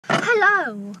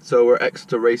Hello! So we're at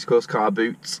Exeter Racecourse Car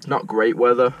Boots. Not great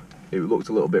weather. It looked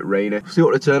a little bit rainy. See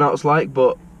what the turnout's like,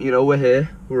 but you know, we're here,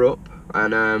 we're up.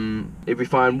 And if we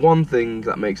find one thing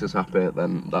that makes us happy,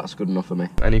 then that's good enough for me.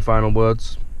 Any final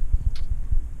words?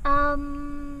 No.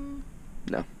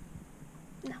 No.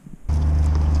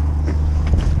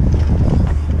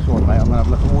 So mate, I'm gonna have a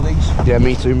look at all these. Yeah,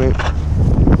 me too, mate.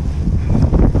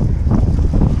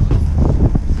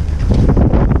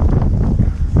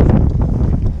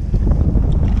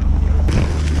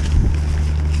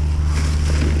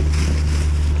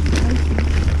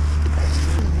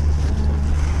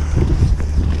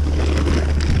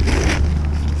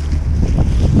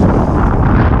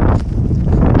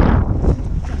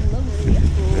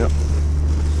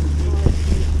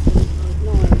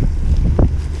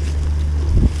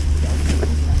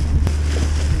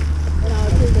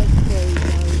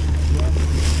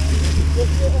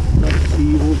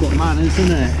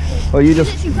 Isn't it? Well, you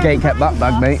just gate kept that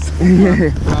bag, mate.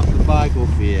 Grab the bag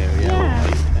off here, yeah.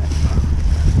 Right. Of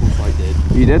course I did.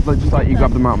 You did? Just like you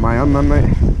grabbed them out of my hand, then, mate.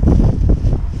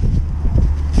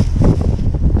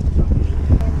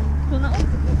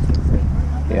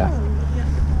 Yeah.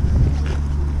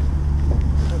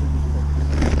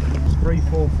 3,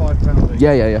 4, 5 pounds.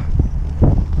 Yeah.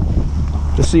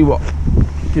 Just see what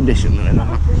condition they're in.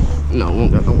 No, I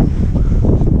won't get that one.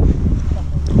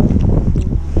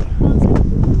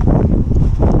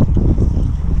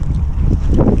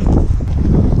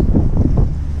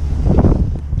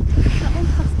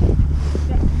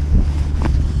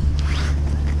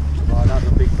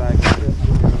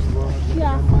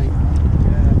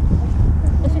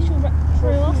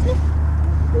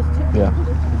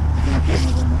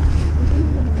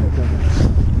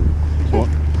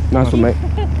 Nice one, mate.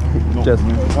 Cheers.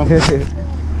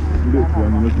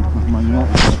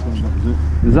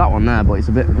 There's that one there, but it's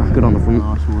a bit good on the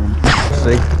front.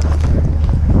 See?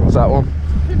 What's that one?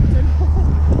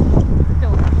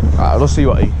 Alright, let's see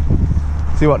what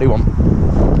they want.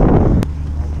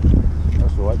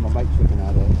 That's alright, my mate's looking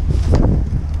at it.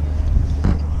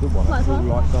 Good one, it's all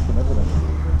lights up and everything.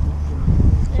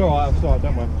 It's alright,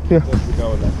 don't worry. Yeah. We'll go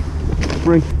with that.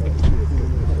 3,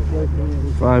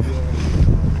 5,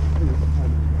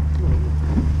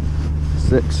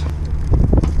 6.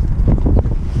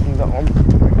 That one.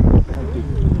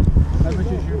 How much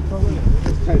is your phone?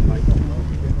 It's 10, mate.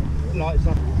 Lights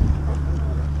up.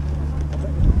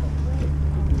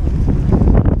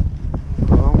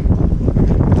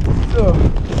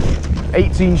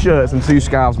 18 shirts and 2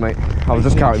 scarves, mate. I was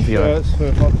just counting for you. Shirts, so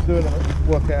if I was doing it,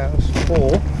 work it out as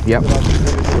 4. Yep.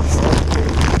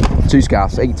 2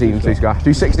 scarves, 18, 2 scarves.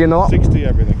 Do 60 in the lot? 60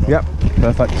 everything. Right? Yep,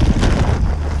 perfect.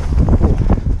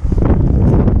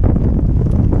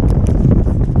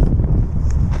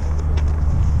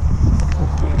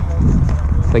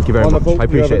 Thank you very much. I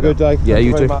appreciate it. Have a good day. Yeah,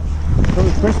 you too. It was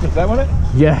Christmas, that wasn't it?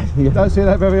 Yeah. Don't see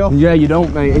that very often. Yeah, you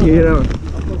don't, mate. You don't.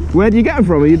 Where do you get them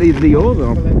from? Are you the yours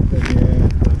or? I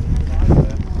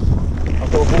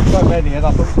thought I bought so many and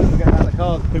I thought as soon as I get out of the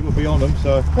car, people would be on them,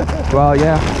 so. Well,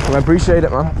 yeah. Well, I appreciate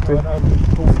it, man.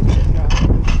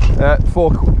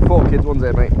 4 kids, one's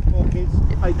here, mate. 4 kids,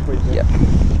 8 quid. Yeah.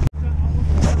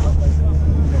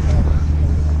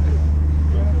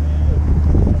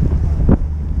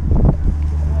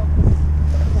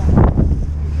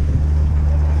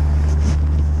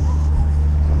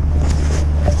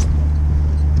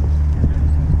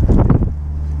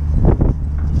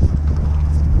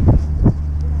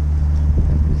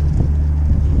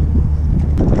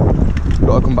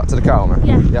 Gotta come back to the car, mate.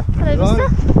 Yeah. Hello,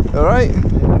 mister. Alright.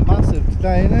 Yeah, massive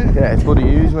today, isn't it? Yeah, it's bloody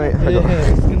huge, mate. Yeah,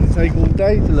 it's going to take all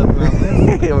day to look around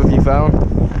this. What have you found?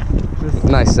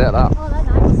 Nice set, that. Oh, they're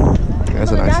nice.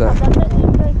 That's a nice set.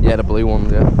 Yeah, the blue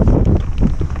ones, yeah.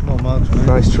 Not much, mate.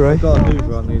 Nice tray. I've got a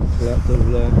Hoover I need to collect over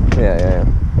there. Yeah.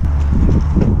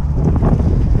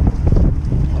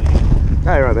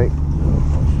 Hey, right, mate.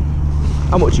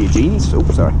 How much are your jeans? Oh,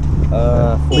 sorry.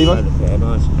 40 pair,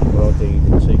 nice. Well, I'll do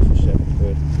the 2 for 7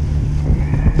 quid.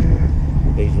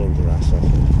 These ones are that size.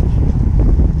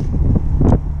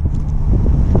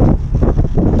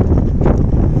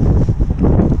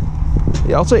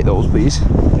 Yeah, I'll take those, please.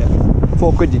 Yeah.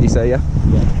 4 quid, did you say, yeah?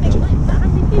 Yeah.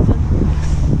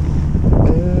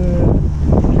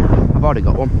 I've already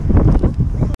got one.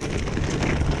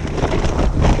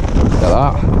 Look at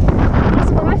that.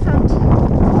 That's what I found.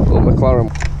 Little McLaren.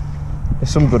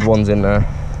 There's some good ones in there.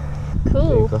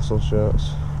 Cool. Newcastle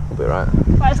shirts. We'll be right.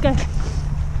 Right, let's go.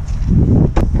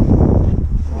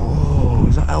 Oh,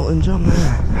 is that Elton John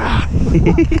there?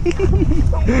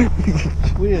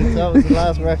 Weird, that was the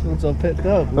last records I picked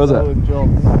up. Was it? Elton John.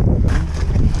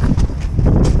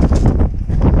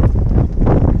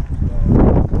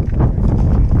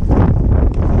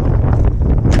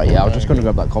 trying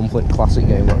to grab that Conflict Classic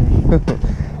game, man.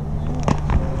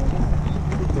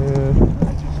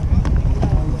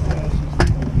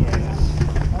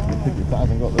 If that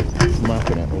hasn't got the map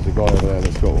in it, there's a guy over there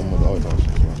that's got one with eyeballs.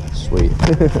 Sweet.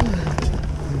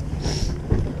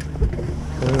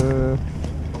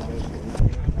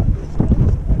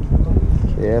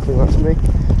 Yeah, I think that's me.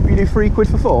 Will you do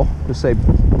 £3 for 4? Just say.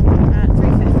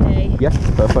 £3.50. Yeah,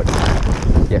 perfect.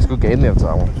 Yeah, it's a good game there,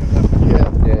 that one. Yeah,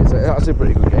 it's actually a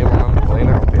pretty good game. I'm playing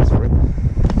it on PS3.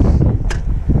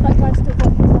 That guy's still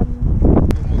got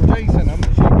his Jason, how much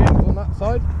you getting on that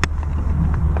side?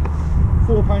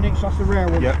 £4 each, that's the rare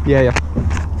one. Yep. Yeah.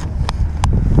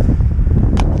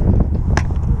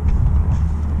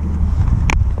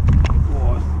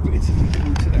 Oh, it's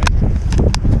difficult today.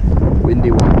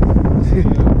 Windy one.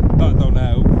 That don't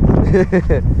help.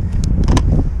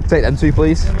 Take them 2,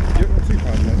 please. Yep,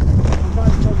 £2, mate.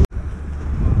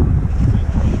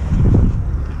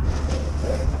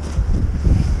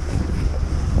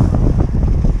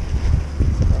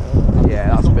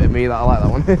 Yeah, that's a bit of me. That I like that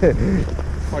one.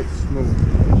 Quite small.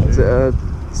 Is it a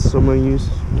summer use?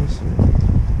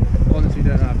 Honestly,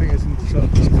 don't know. I think it's some sort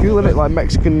of. It's cool, isn't it? Like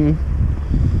Mexican.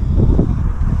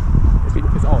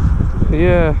 It's odd.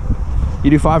 Yeah. You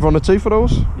do 5 on a 2 for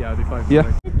those? Yeah, I'll do 5.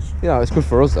 Yeah. Yeah, it's good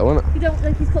for us though, isn't it? You don't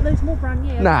think he's got loads more brand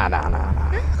new? Nah.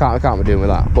 Can't be doing with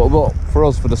that. But for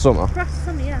us for the summer, For us,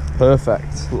 summer, yeah.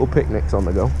 perfect. Little picnics on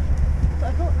the go.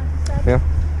 That's what I thought, like I said. Yeah.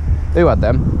 Who had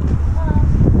them?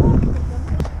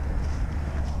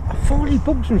 I finally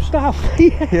bought some stuff.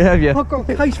 Yeah, yeah. I've got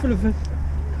a case full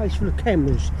of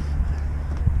cameras.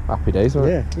 Happy days,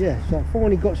 right? Yeah. So I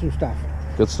finally got some stuff.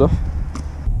 Good stuff.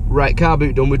 Right, car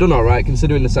boot done. We've done all right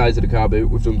considering the size of the car boot.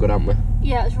 We've done good, haven't we?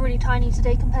 Yeah, it's really tiny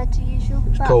today compared to usual.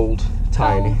 It's cold,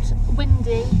 tiny. Cold,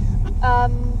 windy.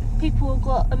 People have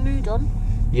got a mood on.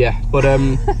 Yeah, but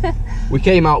we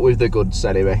came out with the goods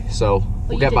anyway, so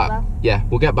we'll get back. Well. Yeah,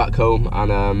 we'll get back home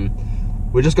and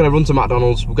we're just gonna run to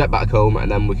McDonald's. We'll get back home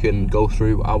and then we can go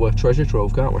through our treasure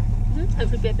trove, can't we?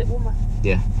 Hopefully be a bit warmer.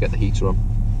 Yeah, get the heater on.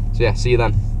 So yeah, see you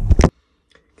then.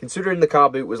 Considering the car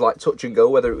boot was like touch and go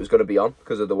whether it was going to be on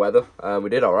because of the weather, we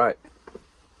did all right.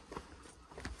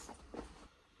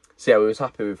 So yeah, we was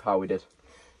happy with how we did.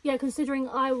 Yeah, considering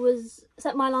I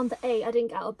set my alarm for 8, I didn't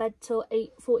get out of bed till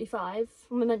 8:45.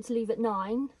 And we're meant to leave at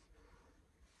 9.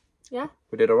 Yeah,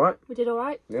 We did all right. we did all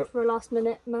right. Yep. For a last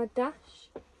minute mad dash.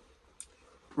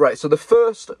 Right, so the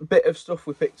first bit of stuff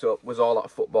we picked up was all that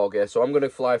football gear. So I'm going to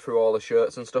fly through all the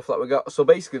shirts and stuff that we got. So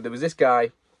basically, there was this guy.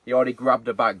 He already grabbed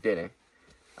a bag, didn't he?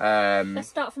 Let's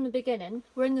start from the beginning.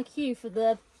 We're in the queue for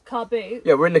the car boot.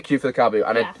 Yeah, we're in the queue for the car boot,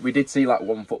 and Yeah. we did see like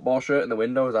one football shirt in the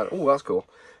window. I was like, oh, that's cool.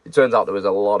 It turns out there was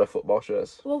a lot of football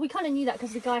shirts. Well, we kind of knew that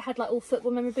because the guy had like all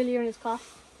football memorabilia in his car,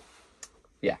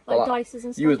 Yeah, like well, dices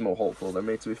and stuff. you was more hopeful than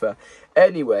me, to be fair.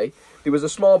 Anyway, there was a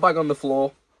small bag on the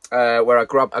floor where I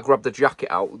grabbed the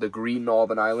jacket out, the green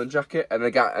Northern Ireland jacket,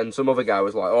 and some other guy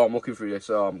was like, oh, I'm looking through this,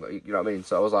 so you know what I mean?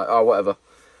 So I was like, oh, whatever.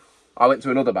 I went to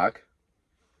another bag.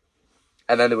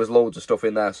 And then there was loads of stuff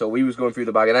in there, so we was going through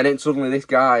the bag, and then suddenly this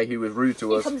guy who was rude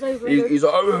to us, comes over he's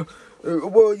like,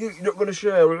 well, you're not going to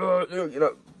share, you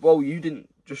know, well, you didn't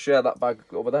just share that bag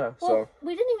over there, Well, so.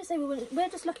 we didn't even say we're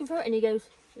just looking for it, and he goes,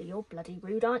 "You're bloody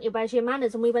rude, aren't you? Where's your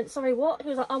manners?" And we went, "Sorry, what?" He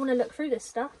was like, "I want to look through this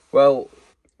stuff." Well,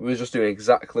 we was just doing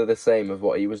exactly the same of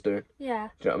what he was doing. Yeah.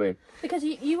 Do you know what I mean? Because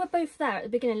you were both there at the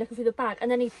beginning looking through the bag, and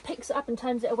then he picks it up and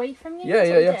turns it away from you. Yeah, That's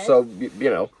yeah, what he yeah. did. So, you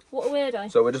know. What a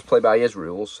weirdo. So we just play by his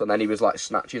rules, and then he was like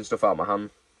snatching stuff out of my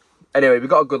hand. Anyway, we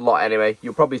got a good lot anyway.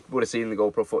 You probably would have seen the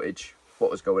GoPro footage,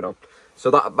 what was going on. So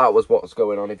that was what was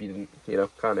going on if you didn't, you know,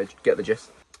 kind of get the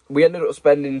gist. We ended up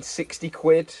spending 60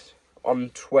 quid on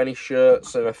 20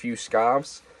 shirts and a few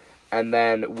scarves. And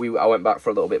then I went back for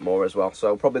a little bit more as well.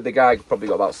 So probably the guy got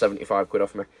about 75 quid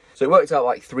off me. So it worked out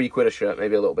like 3 quid a shirt,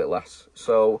 maybe a little bit less.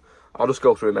 So I'll just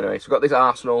go through them anyway. So we've got this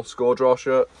Arsenal score draw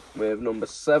shirt with number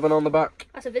 7 on the back.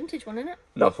 That's a vintage one, isn't it?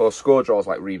 No, so score draw is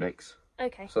like remakes.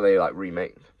 Okay. So they like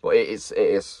remake. But it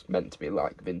is meant to be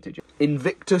like vintage.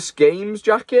 Invictus Games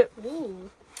jacket. Ooh.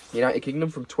 United Kingdom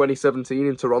from 2017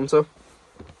 in Toronto.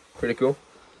 Pretty cool.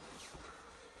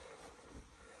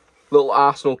 Little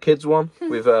Arsenal kids one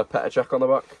with Petr Cech on the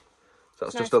back. So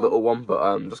that's Nice just a one. little one,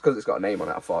 but just because it's got a name on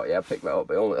it, I thought, yeah, pick that up.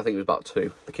 But I think it was about 2.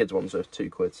 The kids ones are 2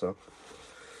 quid, so.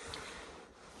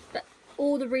 But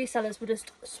all the resellers were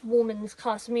just swarming this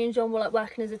car. So me and John were like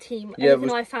working as a team. Yeah,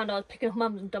 Anything I found, I was picking up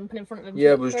mums and dumping in front of him.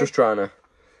 Yeah, we was just trying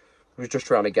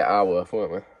to get our worth,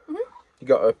 weren't we? You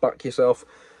got to back yourself.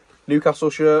 Newcastle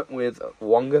shirt with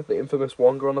Wonga, the infamous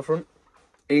Wonga on the front.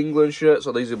 England shirt,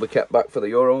 so these will be kept back for the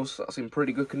Euros. That's in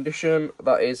pretty good condition.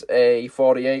 That is a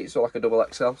 48, so like a double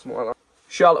XL, something like that.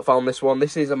 Charlotte found this one.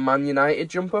 This is a Man United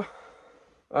jumper,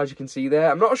 as you can see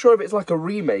there. I'm not sure if it's like a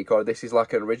remake or this is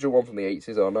like an original one from the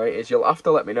 80s or 90s. You'll have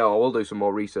to let me know. I will do some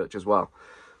more research as well.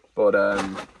 But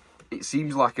it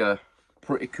seems like a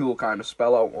pretty cool kind of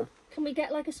spell out one. Can we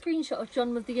get like a screenshot of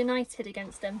John with the United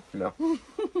against him? No.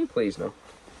 Please, no.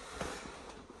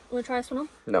 Want to try this one on?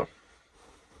 No.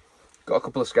 Got a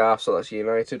couple of scarves, so that's a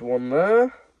United one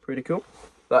there. Pretty cool.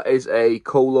 That is a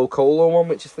Colo Colo one,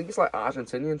 which I think is like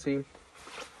Argentinian team.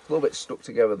 It's a little bit stuck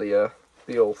together,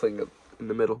 the old thing in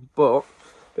the middle. But,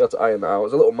 be able to iron that out.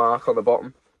 There's a little mark on the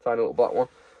bottom. Tiny little black one.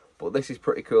 But this is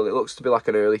pretty cool. It looks to be like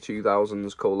an early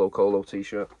 2000s Colo Colo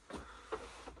t-shirt.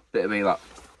 Bit of me, that.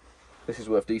 This is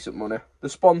worth decent money. The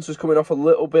sponsor's coming off a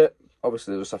little bit.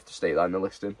 Obviously, they'll just have to state that in the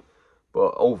listing.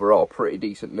 But overall, pretty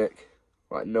decent nick.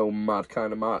 Like, no mad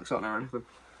kind of marks on it or anything.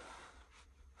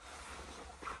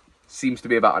 Seems to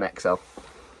be about an XL.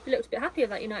 You looked a bit happy with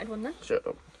that United one then. Shut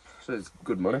up. So it's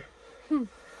good money.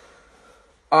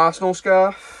 Arsenal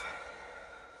scarf.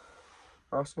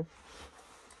 Arsenal.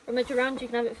 Rummage around, you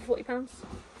can have it for £40.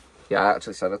 Yeah, I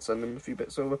actually said I'd send him a few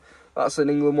bits over. That's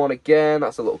an England one again.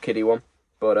 That's a little kiddie one.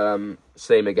 But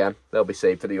same again. They'll be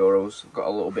saved for the Euros. Got a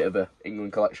little bit of a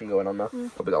England collection going on now.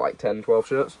 Probably got like 10, 12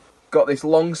 shirts. Got this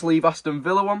long sleeve Aston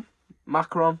Villa one.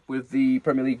 Macron with the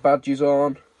Premier League badges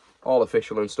on. All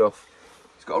official and stuff.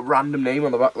 It's got a random name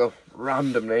on the back though.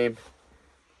 Random name.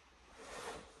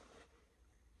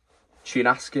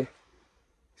 Chinaski.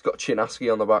 It's got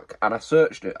Chinaski on the back. And I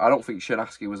searched it. I don't think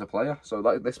Chinaski was a player. So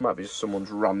this might be just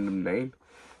someone's random name.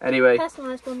 Anyway.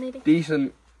 Personalised one maybe.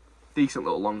 Decent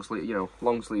little long sleeve. You know,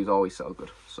 long sleeves always sell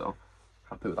good. So,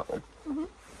 happy with that one.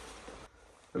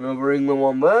 Another England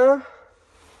one there.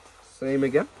 Same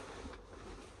again.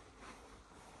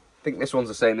 I think this one's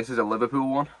the same. This is a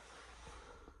Liverpool one.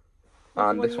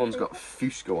 And this one's got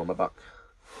Fusco on the back.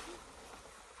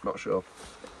 Not sure.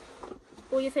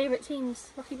 All your favourite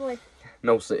teams, lucky boy.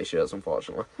 No City shirts,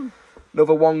 unfortunately.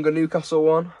 Another Wonga Newcastle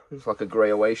one. It's like a grey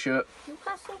away shirt.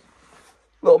 Newcastle.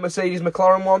 Little Mercedes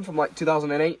McLaren one from like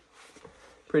 2008.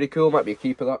 Pretty cool. Might be a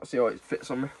keeper that. See how it fits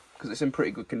on me. Because it's in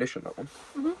pretty good condition, that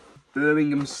one.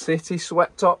 Birmingham City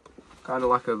sweat top. Kind of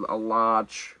like a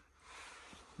large,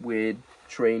 weird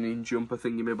training jumper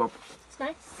thingy-me-bob. It's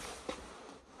nice.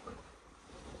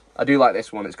 I do like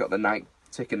this one. It's got the Nike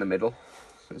tick in the middle.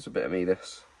 It's a bit of me,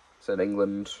 this. It's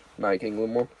an Nike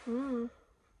England one.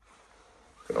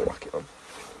 Gonna whack it on.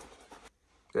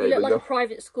 There you look like a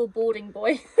private school boarding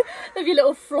boy. With your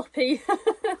little floppy.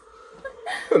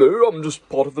 Hello, I'm just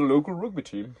part of the local rugby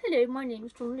team. Hello, my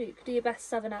name's Jean-Luc. Do your best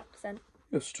Southern accent.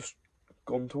 Yes, just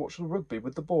gone to watch the rugby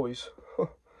with the boys.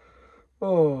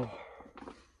 Oh,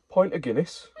 pint of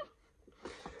Guinness.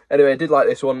 Anyway, I did like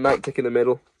this one. Nike tick in the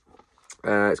middle.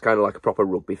 It's kind of like a proper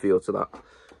rugby feel to that.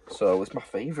 So it's my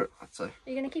favourite, I'd say. Are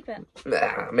you going to keep it?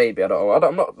 Nah, maybe. I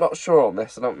don't know. I'm not sure on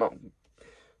this. I'm not. To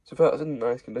be fair, it's in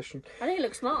nice condition. I think it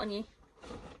looks smart on you.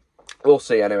 We'll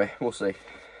see. Anyway, we'll see.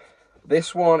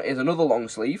 This one is another long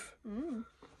sleeve.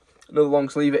 Another long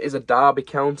sleeve. It is a Derby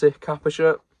County Kappa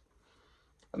shirt,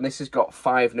 and this has got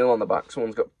 5-0 on the back.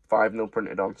 Someone's got 5-0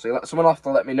 printed on. So someone will have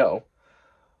to let me know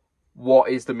what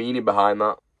is the meaning behind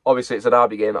that. Obviously, it's a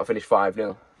Derby game that finished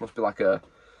 5-0. Must be like a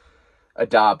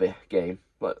Derby game.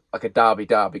 Like a Derby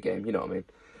game, you know what I mean.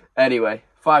 Anyway,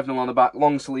 5-0 on the back,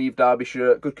 long sleeve Derby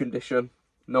shirt, good condition.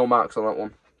 No marks on that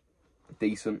one.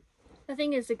 Decent. The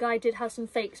thing is, the guy did have some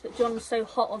fakes, but John was so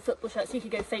hot on football shirts, he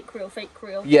could go fake reel, fake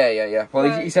reel. Yeah.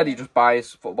 Well, he said he just buys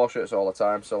football shirts all the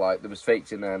time, so like there was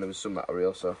fakes in there and there was some that are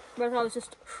real, so. Whereas I was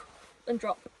just and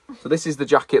drop. So this is the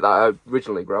jacket that I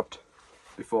originally grabbed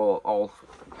before all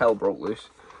hell broke loose.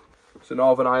 It's a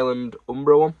Northern Ireland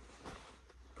Umbro one.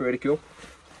 Pretty cool.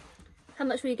 How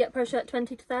much will you get per shirt?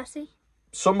 20 to 30?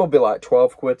 Some will be like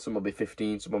 12 quid, some will be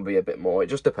 15, some will be a bit more. It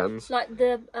just depends. Like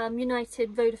the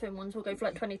United Vodafone ones will go for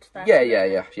like 20 to 30.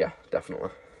 Yeah, definitely.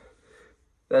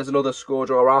 There's another score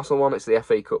draw Arsenal one. It's the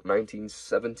FA Cup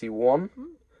 1971.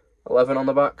 11 on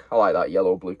the back. I like that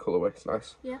yellow-blue colourway. It's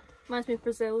nice. Yeah, reminds me of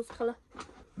Brazil's colour.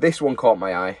 This one caught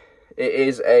my eye. It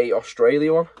is a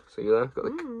Australia one. See there?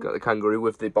 Got the kangaroo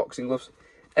with the boxing gloves.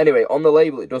 Anyway, on the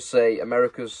label it does say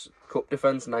America's Cup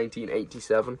Defence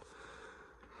 1987.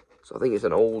 So I think it's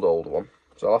an old one.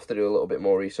 So I'll have to do a little bit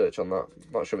more research on that.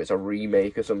 I'm not sure if it's a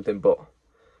remake or something, but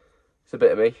it's a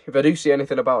bit of me. If I do see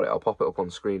anything about it, I'll pop it up on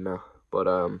screen now. But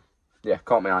yeah,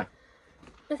 caught my eye.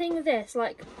 The thing with this,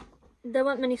 like, there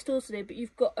weren't many stores today, but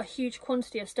you've got a huge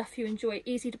quantity of stuff you enjoy.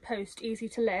 Easy to post, easy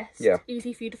to list,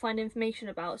 easy for you to find information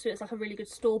about. So it's like a really good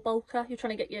store bulker. You're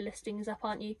trying to get your listings up,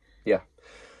 aren't you? Yeah.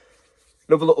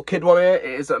 Another little kid one here.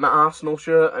 It is an Arsenal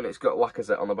shirt, and it's got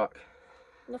Lacazette on the back.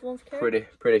 Another one for Kieran?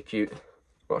 Pretty cute.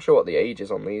 Not sure what the age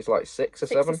is on these, like 6 or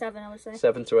 7? 6 to 7, I would say.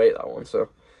 7 to 8, that one, so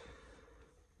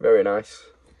very nice.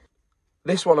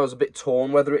 This one I was a bit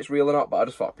torn whether it's real or not, but I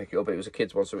just thought I'd pick it up. It was a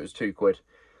kid's one, so it was £2.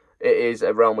 It is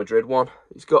a Real Madrid one.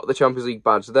 It's got the Champions League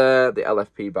badge there, the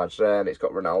LFP badge there, and it's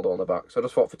got Ronaldo on the back. So I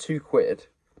just thought for £2,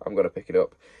 I'm going to pick it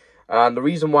up. And the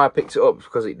reason why I picked it up is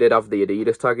because it did have the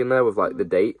Adidas tag in there with like the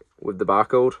date, with the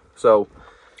barcode. So,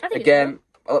 again,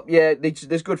 yeah,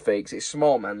 there's good fakes. It's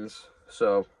small men's,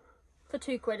 so... For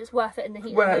 £2, it's worth it in the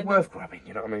heat. Worth grabbing,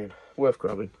 you know what I mean? Worth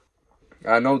grabbing.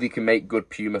 I know they can make good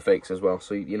Puma fakes as well,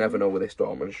 so you never know with this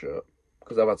Dortmund shirt.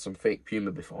 Because I've had some fake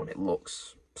Puma before and it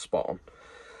looks spot on.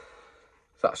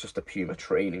 That's just a Puma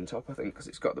training top, I think, because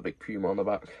it's got the big Puma on the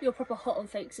back. You're proper hot on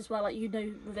fakes as well, like you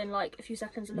know within like a few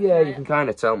seconds of Yeah, you can kind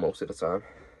of tell most of the time.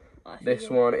 This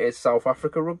one is South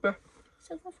Africa rugby.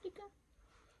 South Africa?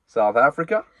 South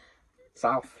Africa?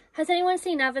 South. Has anyone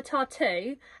seen Avatar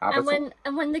 2? Avatar?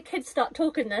 And when the kids start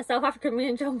talking, they're South African, me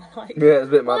and John were like, yeah, it's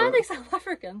a bit mad. Why are they South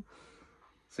African?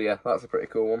 So yeah, that's a pretty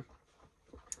cool one.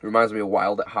 Reminds me of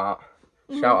Wild at Heart.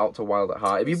 Shout out to Wild at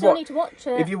Heart. If you still need to watch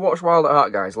it. If you watch Wild at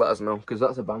Heart, guys, let us know, because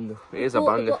that's a banger. It is a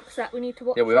banger. The box set. We need to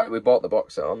watch it. Yeah, we bought the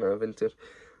box set on Vinted.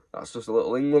 That's just a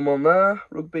little England one there.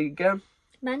 Rugby again.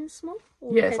 Men's small?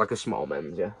 Yeah, it's like a small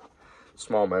men's, yeah.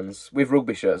 Small men's. With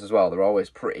rugby shirts as well, they're always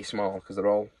pretty small, because they're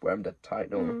all wear them dead tight,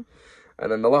 don't they?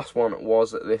 And then the last one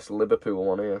was this Liverpool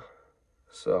one here.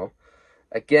 So,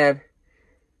 again,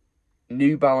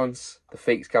 New Balance, the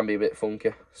fakes can be a bit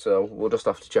funky, so we'll just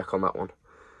have to check on that one.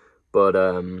 But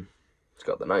it's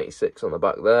got the 96 on the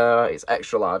back there. It's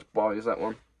extra large, boys, that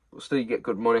one. But still, you get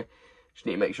good money. Just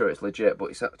need to make sure it's legit, but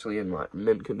it's actually in like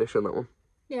mint condition, that one.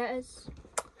 Yeah, it is.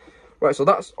 Right, so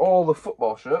that's all the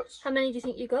football shirts. How many do you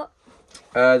think you got?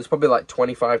 There's probably like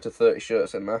 25 to 30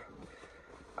 shirts in there.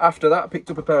 After that, I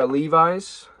picked up a pair of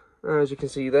Levi's, as you can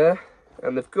see there.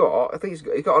 And they've got, I think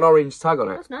it's got an orange tag on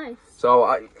it. That's nice.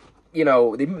 So, you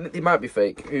know, they might be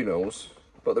fake, who knows.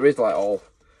 But there is like all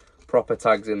proper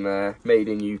tags in there, made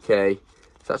in UK.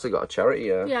 It's actually got a charity.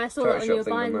 Yeah, I saw that when you were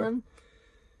buying them.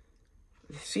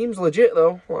 It seems legit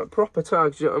though, like proper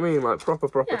tags. You know what I mean? Like proper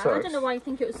tags. I don't know why you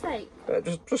think it was fake.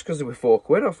 Just because they were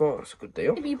 £4, I thought that's a good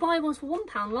deal. Yeah, but you buy ones for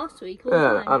 £1 last week.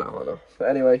 Yeah, I know. But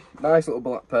anyway, nice little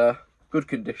black pair, good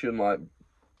condition, like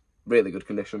really good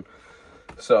condition.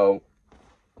 So,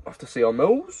 I'll have to see on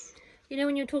those. You know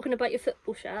when you were talking about your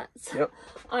football shirts? Yep.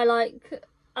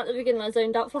 At the beginning I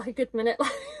zoned out for like a good minute.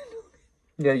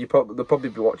 Yeah, they'll probably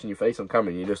be watching your face on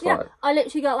camera and you're just like... I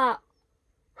literally got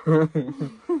that.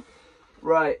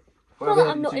 Right. Not that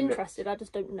I'm not interested, I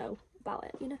just don't know about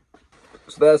it, you know.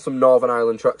 So there's some Northern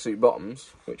Ireland tracksuit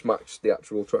bottoms, which matched the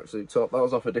actual tracksuit top. That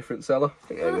was off a different seller. I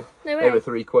think they were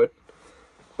 £3.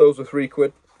 Those were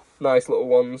 £3. Nice little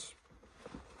ones.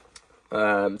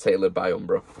 Tailored by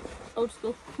Umbro. Old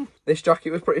school. This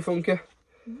jacket was pretty funky.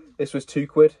 This was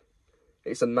 £2.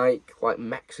 It's a Nike, like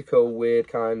Mexico weird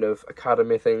kind of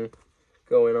academy thing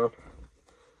going on.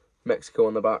 Mexico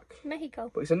on the back.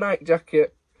 Mexico. But it's a Nike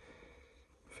jacket.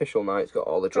 Official Nike. It's got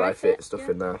all the dry fit stuff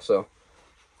in there. So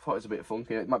I thought it was a bit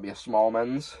funky. It might be a small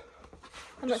men's.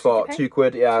 Just thought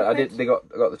 £2. Yeah, I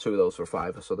got the two of those for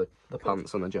 £5. So the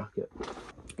pants and the jacket.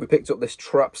 We picked up this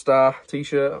Trap Star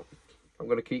t-shirt. I'm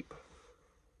gonna keep.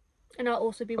 And I'll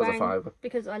also be wearing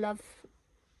because I love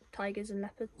tigers and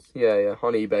leopards. Yeah.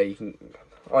 On eBay,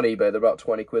 they're about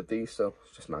 £20 these, so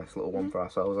it's just a nice little one for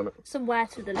ourselves, isn't it? Some wear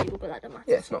to the label, but that don't matter.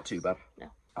 Yeah, it's not too bad. No.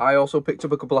 I also picked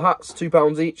up a couple of hats,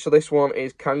 £2 each. So this one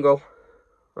is Kangol.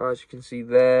 As you can see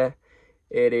there,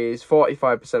 it is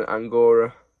 45%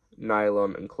 Angora,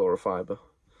 nylon, and chlorofiber.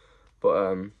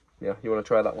 But yeah, you want to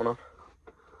try that one on?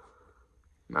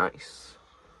 Nice.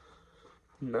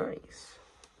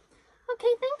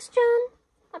 Okay, thanks, John.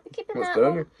 I'll be keeping that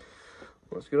one.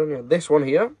 That's good on you. This one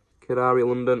here, Kidari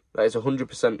London. That is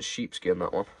 100% sheepskin,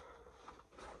 that one.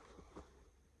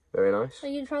 Very nice. Are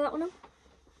you going to try that one on?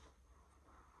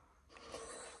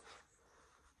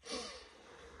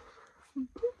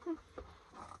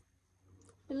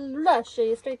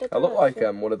 Lushy, straight up. I look like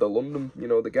one of the London, you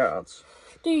know, the guards.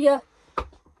 Do your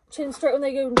chin straight when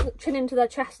they go chin into their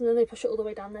chest and then they push it all the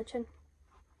way down their chin.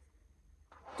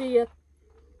 Do your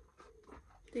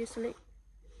salute.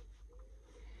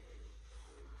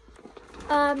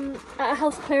 At a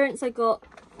house clearance I got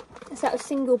a set of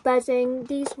single bedding.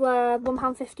 These were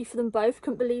 £1.50 for them both.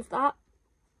 Couldn't believe that.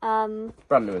 Brand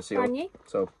new and sealed. Brand new.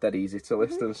 So dead easy to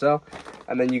list and sell.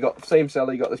 And then you got same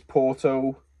seller. You got this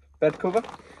Porto bed cover.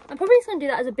 I'm probably just gonna do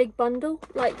that as a big bundle,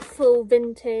 like full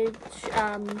vintage,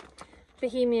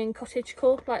 bohemian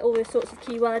cottagecore, like all those sorts of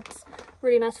keywords.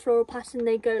 Really nice floral pattern.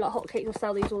 They go like hotcakes. I'll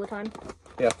sell these all the time.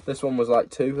 Yeah, this one was like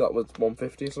 2, that was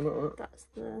 150 or something like that. That's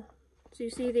the... So you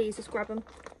see these, just grab them.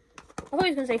 I thought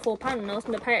he was going to say £4 and I was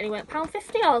going to pay it and he went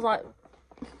 £1.50. I was like,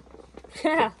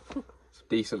 yeah. It's a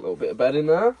decent little bit of bed in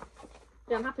there.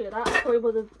 Yeah, I'm happy with that. That's probably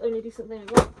one of the only decent thing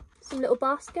I've got. Some little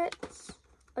baskets.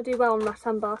 I do well on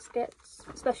rattan baskets,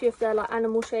 especially if they're like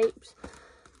animal shapes.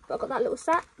 But I've got that little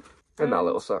set. And that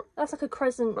little set. That's like a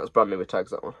crescent. That's brand new with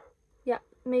tags, that one. Yeah,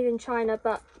 made in China,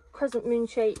 but crescent moon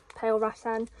shape, pale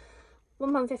rattan.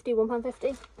 £1.50,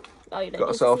 £1.50. Oh, you don't need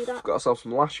to see that. Got ourselves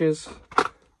some lashes.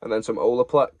 And then some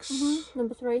Olaplex.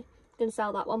 Number 3. Gonna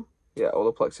sell that one. Yeah,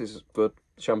 Olaplex is good.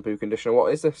 Shampoo, conditioner.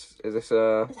 What is this? Is this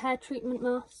a... It's a hair treatment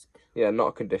mask. Yeah, not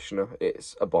a conditioner.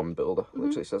 It's a bond builder.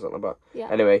 Literally says that on the back. Yeah.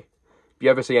 Anyway, if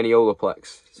you ever see any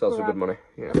Olaplex, sells for good money.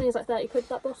 Yeah. I think it's like 30 quid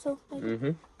that bottle.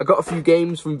 Maybe. I got a few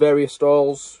games from various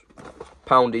stalls.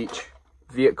 £1 each.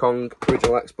 Viet Cong,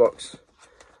 original Xbox.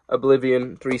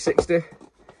 Oblivion 360.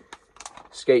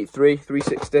 Skate 3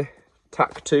 360.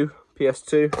 TAC 2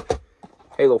 PS2.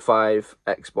 Halo 5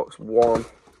 Xbox One.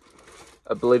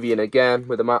 Oblivion again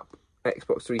with a map.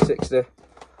 Xbox 360.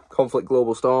 Conflict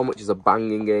Global Storm, which is a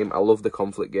banging game. I love the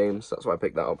Conflict games. That's why I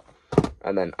picked that up.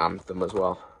 And then Anthem as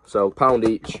well. So £1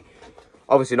 each.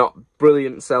 Obviously not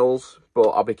brilliant sells, but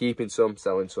I'll be keeping some,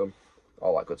 selling some.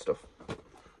 All that good stuff.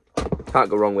 Can't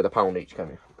go wrong with £1 each, can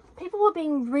you? People were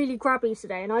being really grabby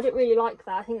today, and I didn't really like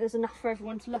that. I think there's enough for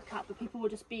everyone to look at, but people were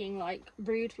just being like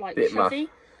rude, like shovey.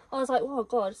 I was like, oh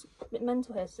god, it's a bit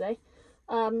mental here today.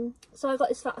 So I got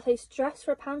this flat face dress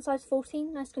for £1, size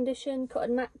 14, nice condition, cut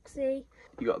and maxi.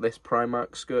 You got this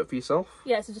Primark skirt for yourself?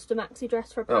 Yeah, it's just a maxi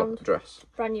dress for £1. Oh, dress.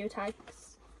 Brand new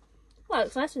tags. Well, it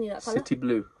looks nice on you, that colour. City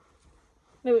blue.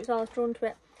 Maybe it's why I was drawn to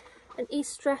it. An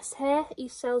East dress here,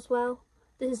 East sells well.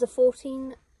 This is a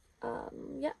 14,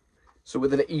 yeah. So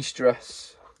with an East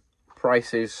dress,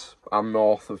 prices are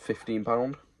north of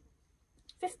 £15.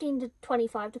 15 to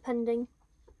 25, depending.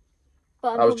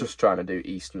 But I was just trying to do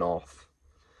East North.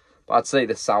 But I'd say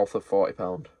the south of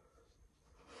 £40.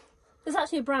 There's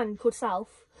actually a brand called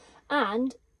South,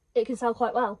 and it can sell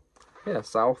quite well. Yeah,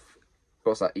 south.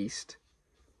 What's that? East.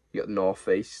 You got North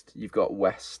East. You've got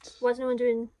West. Why is no one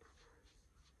doing...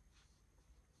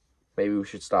 Maybe we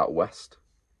should start West.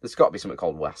 There's got to be something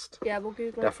called West. Yeah, we'll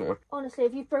Google Definitely. it. Honestly,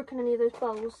 if you've broken any of those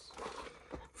bowls...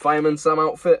 Fireman Sam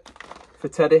outfit for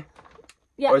Teddy.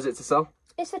 Yeah. Or is it to sell?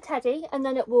 It's for Teddy, and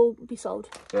then it will be sold.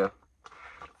 Yeah.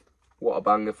 What a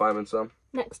banger, Fireman Sam.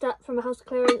 Next up, from a house of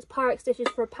clearance, Pyrex dishes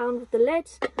for £1 with the lid.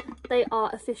 They are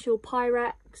official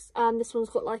Pyrex. This one's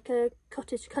got like a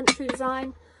cottage country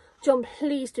design. John,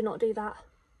 please do not do that.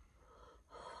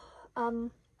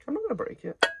 I'm not going to break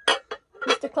it.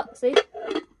 Mr. Cluxy.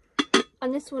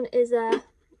 And this one is a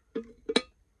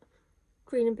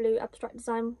green and blue abstract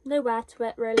design. No wear to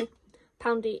it, really.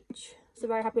 £1 each. So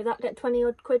very happy with that. Get 20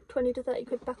 odd quid, 20 to 30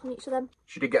 quid back on each of them.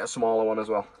 She did get a smaller one as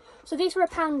well. So these were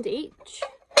 £1 each.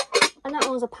 And that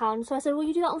one was £1. So I said, well,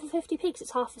 you do that one for 50p because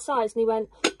it's half the size. And he went,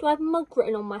 do I have mug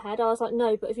written on my head? I was like,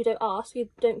 no, but if you don't ask, you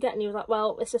don't get any. He was like,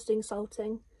 well, it's just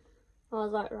insulting. I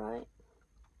was like, right.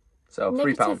 So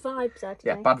Negative £3. vibes there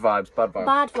today. Yeah, bad vibes, bad vibes.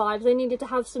 Bad vibes. They needed to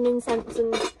have some incense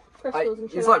and crystals and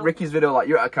chill It's like out. Ricky's video, like,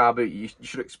 you're at a car boot, you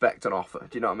should expect an offer.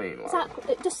 Do you know what I mean? Like,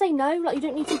 Exactly. Just say no. Like, you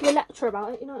don't need to be a lecturer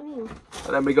about it. You know what I mean?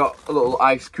 and then we got a little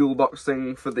ice cool box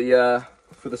thing for the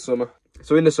summer.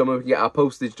 So in the summer, we can get our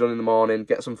postage done in the morning,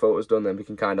 get some photos done, then we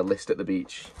can kind of list at the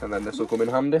beach. And then this will come in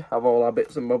handy, have all our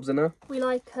bits and bobs in there. We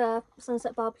like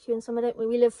sunset barbecue in summer, don't we?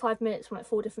 We live 5 minutes from like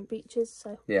 4 different beaches,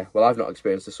 so... Yeah, well, I've not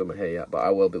experienced the summer here yet, but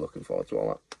I will be looking forward to all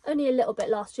that. Only a little bit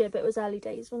last year, but it was early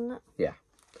days, wasn't it? Yeah.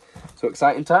 So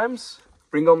exciting times.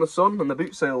 Bring on the sun and the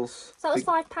boot sales. So that was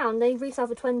 £5. They resell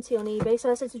for 20 on eBay.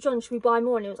 So I said to John, should we buy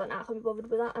more? And he was like, nah, I can't be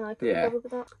bothered with that. And I couldn't be bothered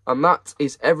with that. And that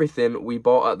is everything we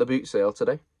bought at the boot sale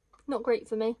today. Not great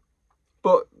for me.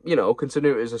 But, you know,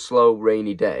 considering it was a slow,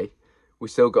 rainy day, we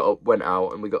still got up, went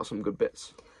out, and we got some good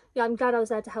bits. Yeah, I'm glad I was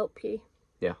there to help you.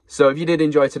 Yeah. So if you did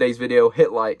enjoy today's video,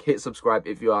 hit like, hit subscribe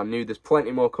if you are new. There's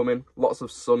plenty more coming. Lots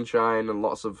of sunshine and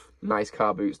lots of nice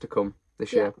car boots to come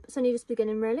this year. It's only just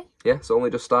beginning, really. Yeah, it's only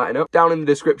just starting up. Down in the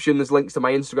description, there's links to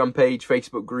my Instagram page,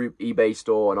 Facebook group, eBay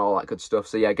store, and all that good stuff.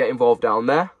 So yeah, get involved down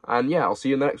there. And yeah, I'll see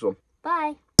you in the next one.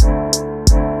 Bye.